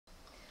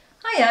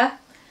Hiya!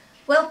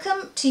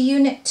 Welcome to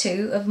Unit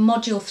 2 of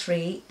Module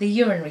 3, the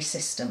urinary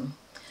system.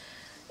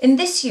 In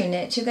this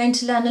unit you're going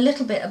to learn a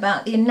little bit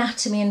about the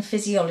anatomy and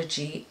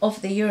physiology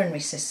of the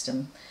urinary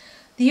system.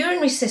 The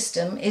urinary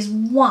system is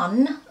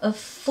one of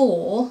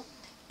 4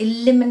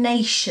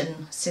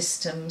 elimination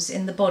systems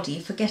in the body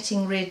for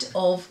getting rid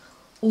of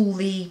all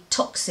the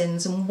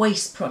toxins and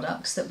waste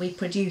products that we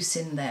produce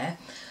in there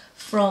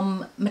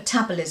from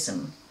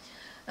metabolism.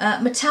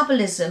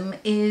 Metabolism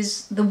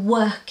is the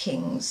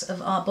workings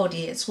of our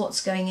body. It's what's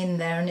going in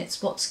there and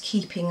it's what's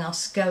keeping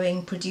us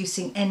going,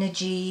 producing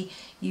energy,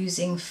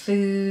 using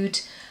food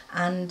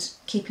and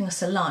keeping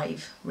us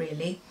alive,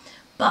 really.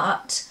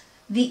 But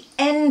the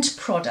end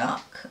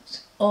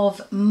product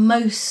of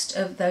most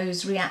of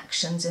those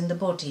reactions in the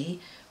body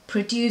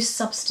produce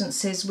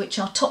substances which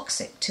are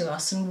toxic to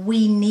us and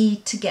we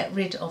need to get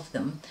rid of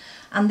them.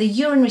 And the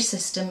urinary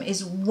system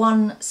is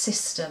one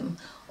system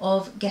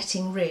of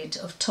getting rid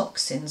of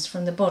toxins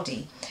from the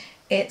body.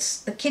 It's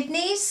the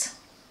kidneys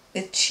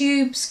with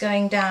tubes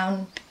going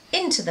down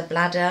into the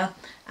bladder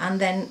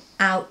and then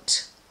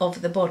out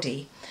of the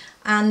body.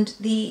 And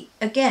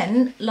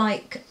again,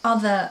 like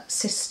other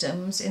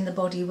systems in the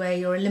body where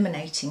you're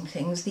eliminating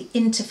things, the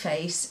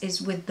interface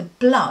is with the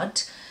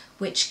blood,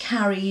 which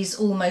carries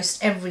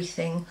almost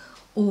everything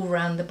all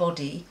around the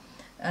body,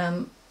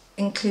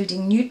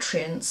 including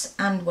nutrients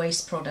and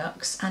waste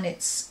products, and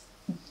it's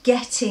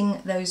getting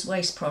those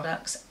waste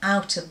products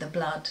out of the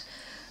blood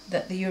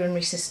that the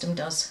urinary system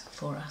does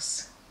for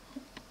us.